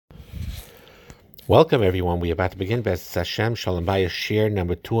Welcome, everyone. We're about to begin B'ezras Hashem Shalom Bayis Shir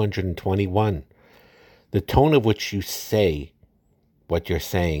number 221. The tone of which you say what you're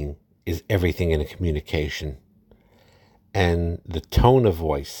saying is everything in a communication. And the tone of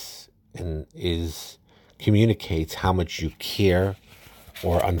voice communicates how much you care,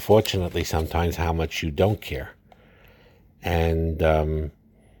 or unfortunately sometimes how much you don't care. And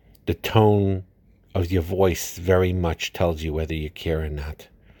the tone of your voice very much tells you whether you care or not.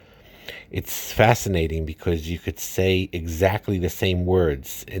 It's fascinating because you could say exactly the same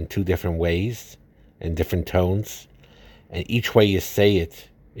words in two different ways, in different tones, and each way you say it,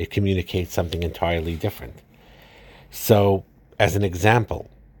 it communicates something entirely different. So, as an example,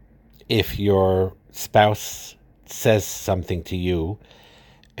 if your spouse says something to you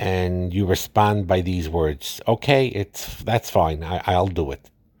and you respond by these words, okay, that's fine, I'll do it.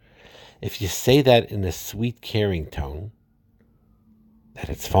 If you say that in a sweet, caring tone, that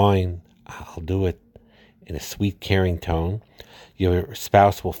it's fine, I'll do it, in a sweet, caring tone, your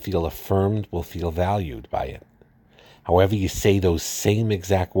spouse will feel affirmed, will feel valued by it. However, you say those same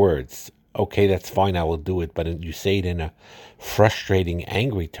exact words, okay, that's fine, I will do it, but you say it in a frustrating,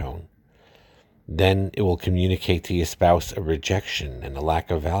 angry tone, then it will communicate to your spouse a rejection and a lack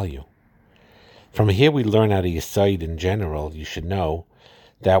of value. From here we learn out of Yesod in general, you should know,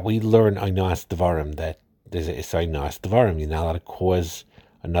 that we learn Einos Dvarim, that there's a Einos Dvarim. You're not allowed to cause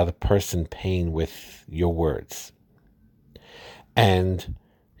another person pain with your words. And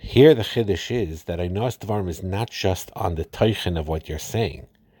here the Chiddush is that Einos Dvarim is not just on the teichen of what you're saying,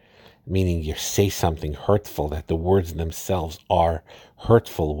 meaning you say something hurtful, that the words themselves are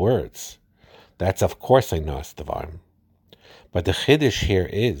hurtful words. That's of course Einos Dvarim. But the Chiddush here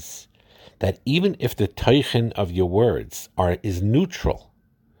is that even if the teichen of your words is neutral,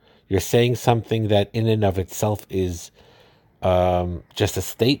 you're saying something that in and of itself is just a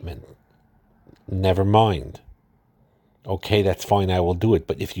statement. Never mind. Okay, that's fine, I will do it.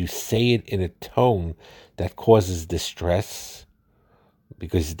 But if you say it in a tone that causes distress,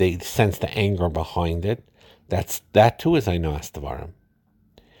 because they sense the anger behind it, that too is Einos Dvarim.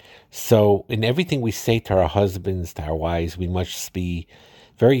 So in everything we say to our husbands, to our wives, we must be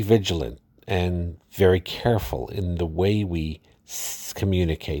very vigilant and very careful in the way we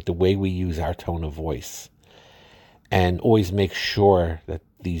communicate, the way we use our tone of voice, and always make sure that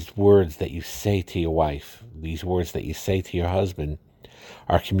these words that you say to your wife, these words that you say to your husband,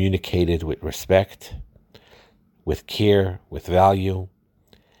 are communicated with respect, with care, with value.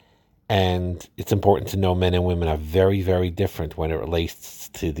 And it's important to know men and women are very, very different when it relates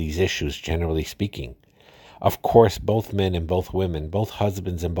to these issues, generally speaking. Of course, both men and both women, both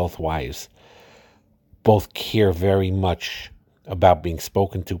husbands and both wives, both care very much about being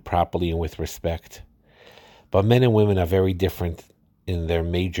spoken to properly and with respect. But men and women are very different in their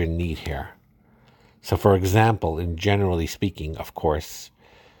major need here. So, for example, in generally speaking, of course,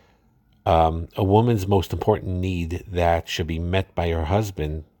 a woman's most important need that should be met by her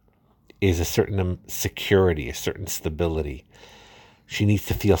husband is a certain security, a certain stability. She needs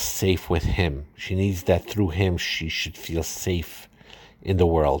to feel safe with him. She needs that through him she should feel safe in the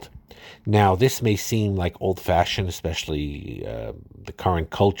world. Now, this may seem like old-fashioned, especially the current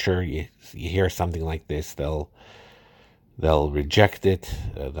culture. You hear something like this, they'll reject it,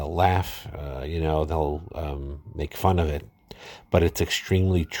 they'll laugh, they'll make fun of it. But it's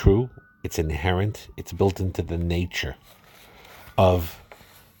extremely true. It's inherent. It's built into the nature of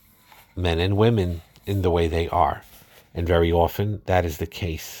men and women in the way they are. And very often that is the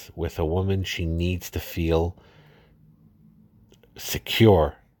case with a woman. She needs to feel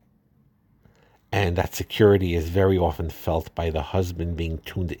secure. And that security is very often felt by the husband being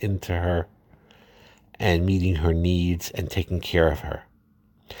tuned into her and meeting her needs and taking care of her.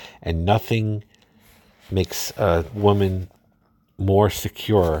 And nothing makes a woman more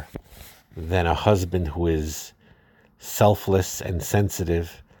secure than a husband who is selfless and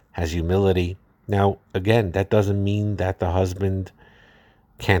sensitive, has humility. Now, again, that doesn't mean that the husband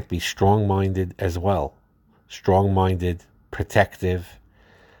can't be strong-minded as well. Strong-minded, protective,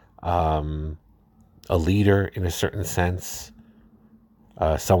 a leader in a certain sense,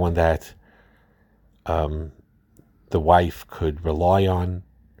 someone that the wife could rely on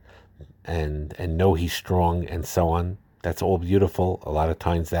and know he's strong and so on. That's all beautiful. A lot of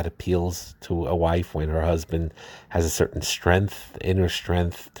times that appeals to a wife when her husband has a certain strength, inner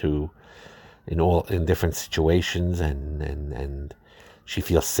strength in different situations, and she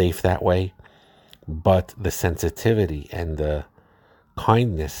feels safe that way. But the sensitivity and the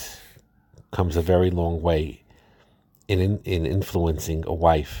kindness comes a very long way in influencing a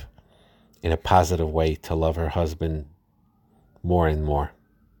wife in a positive way to love her husband more and more.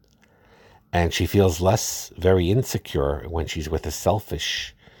 And she feels less very insecure when she's with a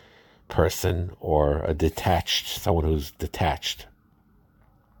selfish person or someone who's detached.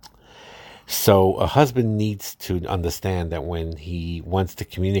 So a husband needs to understand that when he wants to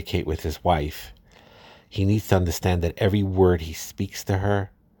communicate with his wife, he needs to understand that every word he speaks to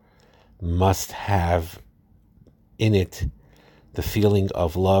her must have in it the feeling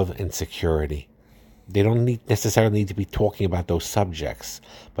of love and security. They don't necessarily need to be talking about those subjects,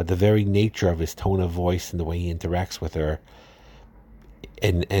 but the very nature of his tone of voice and the way he interacts with her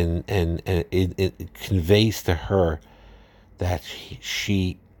and it conveys to her that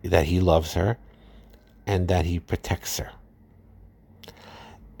he loves her and that he protects her.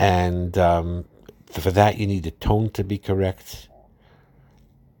 And for that, you need the tone to be correct.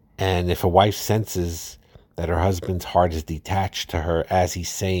 And if a wife senses that her husband's heart is detached to her as he's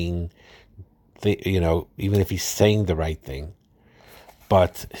saying, even if he's saying the right thing,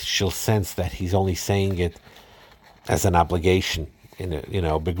 but she'll sense that he's only saying it as an obligation,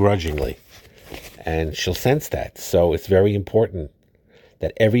 begrudgingly. And she'll sense that. So it's very important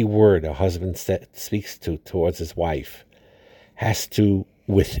that every word a husband speaks towards his wife has to,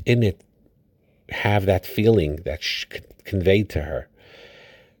 within it, have that feeling that's conveyed to her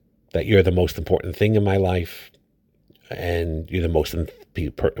that you're the most important thing in my life, and you're the most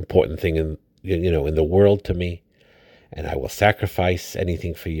important thing in the world to me, and I will sacrifice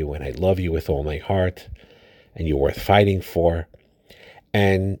anything for you, and I love you with all my heart, and you're worth fighting for.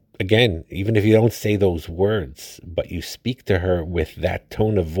 And again, even if you don't say those words, but you speak to her with that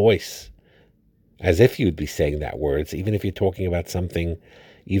tone of voice, as if you'd be saying that words, even if you're talking about something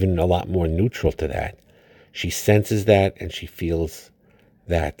even a lot more neutral to that, she senses that and she feels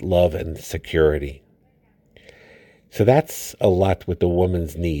that love and security. So that's a lot with the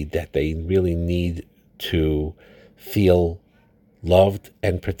woman's need, that they really need to feel loved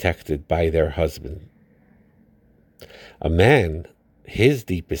and protected by their husband. A man, his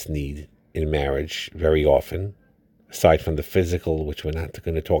deepest need in marriage, very often, aside from the physical, which we're not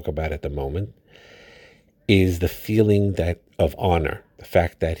going to talk about at the moment, is the feeling of honor, the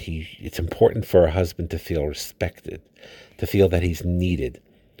fact that it's important for a husband to feel respected, to feel that he's needed.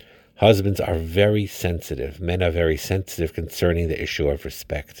 Husbands are very sensitive. Men are very sensitive concerning the issue of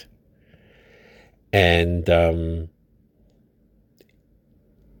respect. And in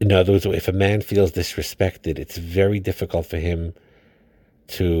other words, if a man feels disrespected, it's very difficult for him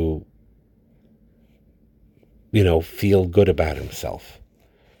to, feel good about himself.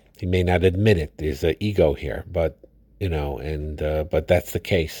 He may not admit it. There's an ego here, but but that's the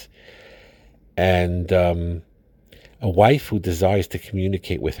case. And a wife who desires to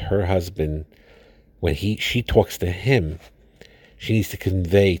communicate with her husband, when she talks to him, she needs to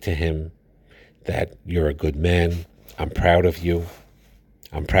convey to him that you're a good man. I'm proud of you.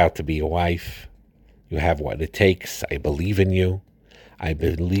 I'm proud to be your wife. You have what it takes. I believe in you. I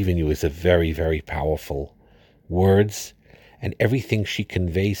believe in you is a very, very powerful words. And everything she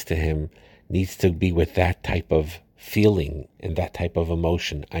conveys to him needs to be with that type of feeling and that type of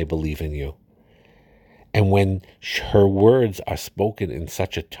emotion. I believe in you. And when her words are spoken in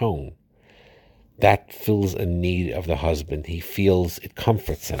such a tone, that fills a need of the husband. He feels it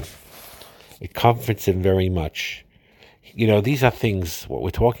comforts him. It comforts him very much. These are things, what we're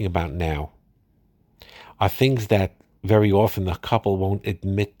talking about now, are things that very often the couple won't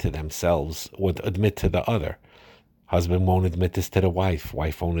admit to themselves, won't admit to the other. Husband won't admit this to the wife.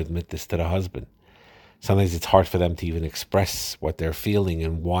 Wife won't admit this to the husband. Sometimes it's hard for them to even express what they're feeling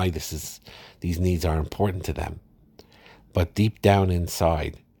and why these needs are important to them. But deep down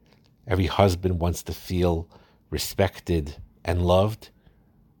inside, every husband wants to feel respected and loved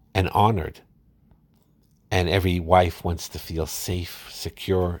and honored. And every wife wants to feel safe,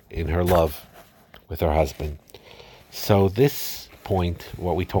 secure in her love with her husband. So this point,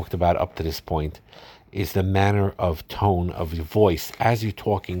 what we talked about up to this point, is the manner of tone of your voice as you're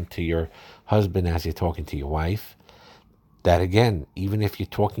talking to your husband, as you're talking to your wife. That again, even if you're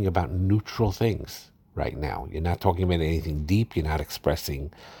talking about neutral things right now, you're not talking about anything deep, you're not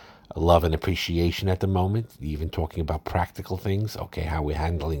expressing love and appreciation at the moment, you're even talking about practical things, okay, how we're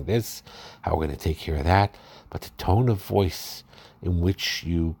handling this, how we're going to take care of that. But the tone of voice in which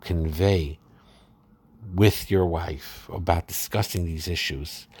you convey with your wife about discussing these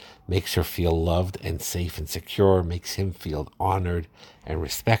issues makes her feel loved and safe and secure, makes him feel honored and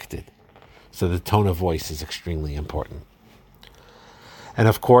respected. So the tone of voice is extremely important. And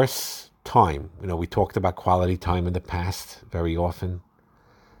of course, time. We talked about quality time in the past very often.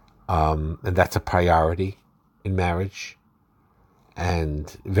 And that's a priority in marriage.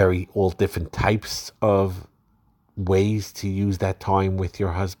 And all different types of ways to use that time with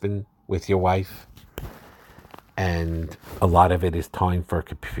your husband with your wife. And a lot of it is time for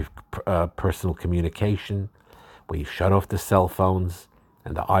personal communication, where you shut off the cell phones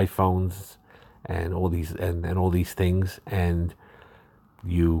and the iPhones and all these and all these things, and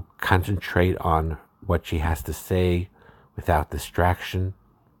you concentrate on what she has to say without distraction.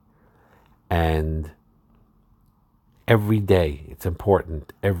 And every day, it's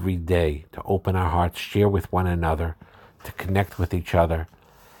important every day to open our hearts, share with one another, to connect with each other.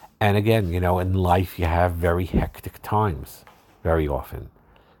 And again, in life you have very hectic times very often.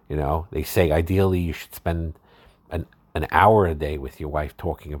 They say ideally you should spend an hour a day with your wife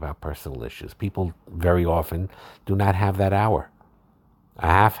talking about personal issues. People very often do not have that hour, a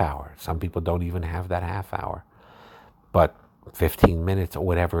half hour. Some people don't even have that half hour. But 15 minutes or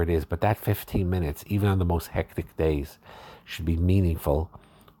whatever it is, but that 15 minutes, even on the most hectic days, should be meaningful,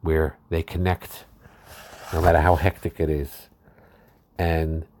 where they connect, no matter how hectic it is.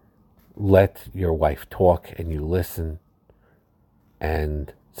 And let your wife talk and you listen.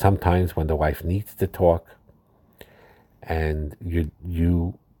 And sometimes when the wife needs to talk and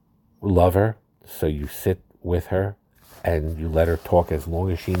you love her, so you sit with her and you let her talk as long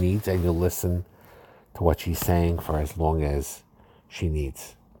as she needs, and you listen to what she's saying for as long as she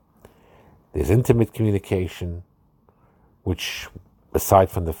needs. There's intimate communication, which, aside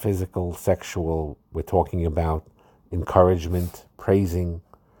from the physical, sexual, we're talking about encouragement, praising,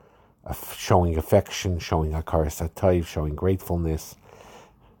 showing affection, showing hakaras hatov, showing gratefulness,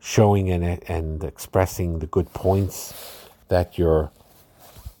 showing and expressing the good points that your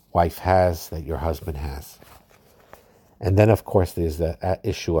wife has, that your husband has. And then, of course, there's the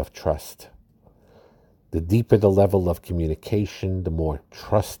issue of trust. The deeper the level of communication, the more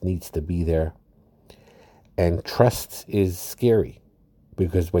trust needs to be there. And trust is scary,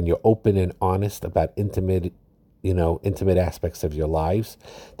 because when you're open and honest about intimate aspects of your lives,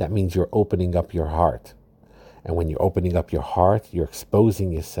 that means you're opening up your heart. And when you're opening up your heart, you're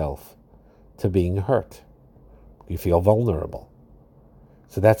exposing yourself to being hurt. You feel vulnerable.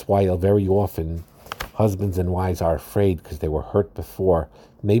 So that's why very often husbands and wives are afraid, because they were hurt before,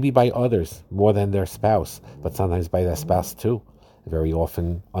 maybe by others more than their spouse, but sometimes by their spouse too. Very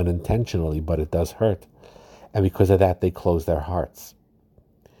often unintentionally, but it does hurt. And because of that, they close their hearts.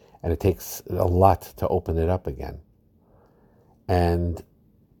 And it takes a lot to open it up again. And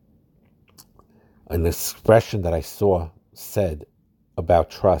an expression that I saw said about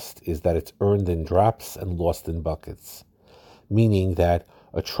trust is that it's earned in drops and lost in buckets. Meaning that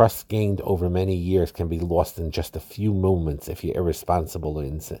a trust gained over many years can be lost in just a few moments if you're irresponsible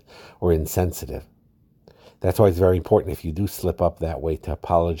or insensitive. That's why it's very important, if you do slip up that way, to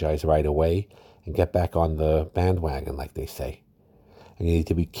apologize right away and get back on the bandwagon, like they say. And you need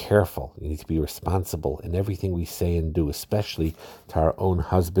to be careful. You need to be responsible in everything we say and do, especially to our own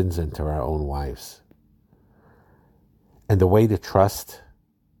husbands and to our own wives. And the way to trust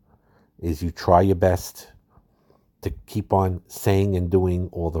is you try your best to keep on saying and doing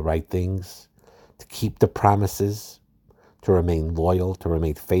all the right things, to keep the promises, to remain loyal, to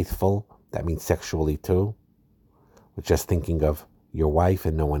remain faithful. That means sexually too. With just thinking of your wife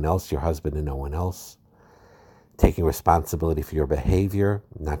and no one else, your husband and no one else. Taking responsibility for your behavior,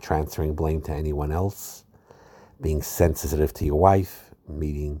 not transferring blame to anyone else. Being sensitive to your wife,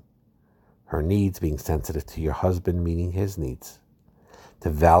 meeting her needs. Being sensitive to your husband, meeting his needs. To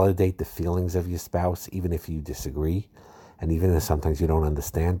validate the feelings of your spouse, even if you disagree, and even if sometimes you don't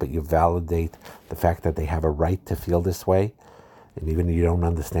understand, but you validate the fact that they have a right to feel this way. And even if you don't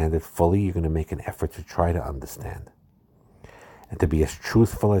understand it fully, you're going to make an effort to try to understand. And to be as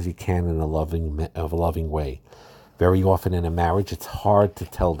truthful as you can in a loving way. Very often in a marriage, it's hard to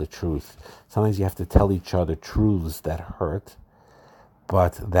tell the truth. Sometimes you have to tell each other truths that hurt,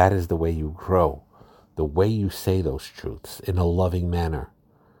 but that is the way you grow. The way you say those truths in a loving manner.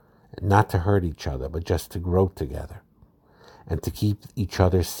 Not to hurt each other, but just to grow together. And to keep each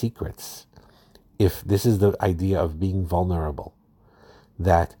other's secrets. If this is the idea of being vulnerable,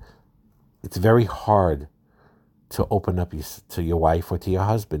 that it's very hard to open up to your wife or to your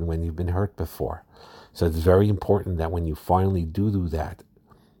husband when you've been hurt before. So it's very important that when you finally do that,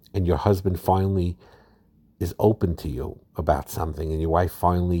 and your husband finally is open to you about something, and your wife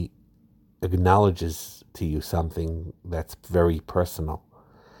finally acknowledges to you something that's very personal,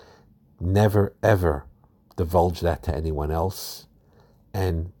 never ever divulge that to anyone else,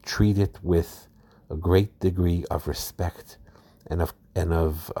 and treat it with a great degree of respect and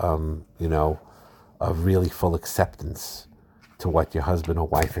of really full acceptance to what your husband or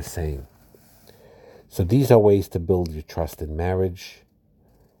wife is saying. So these are ways to build your trust in marriage.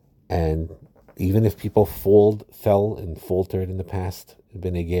 And even if people fell and faltered in the past,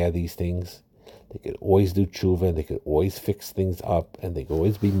 benegay these things. They could always do tshuva, and they could always fix things up, and they could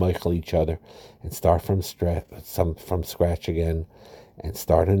always be meichel each other and start from scratch again and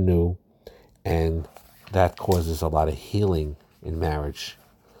start anew. And that causes a lot of healing in marriage.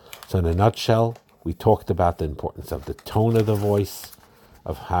 So in a nutshell, we talked about the importance of the tone of the voice,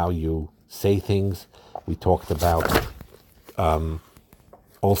 of how you say things. We talked about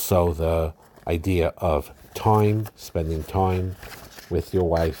also the idea of time, spending time with your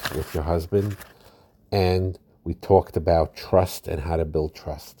wife, with your husband. And we talked about trust and how to build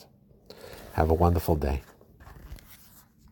trust. Have a wonderful day.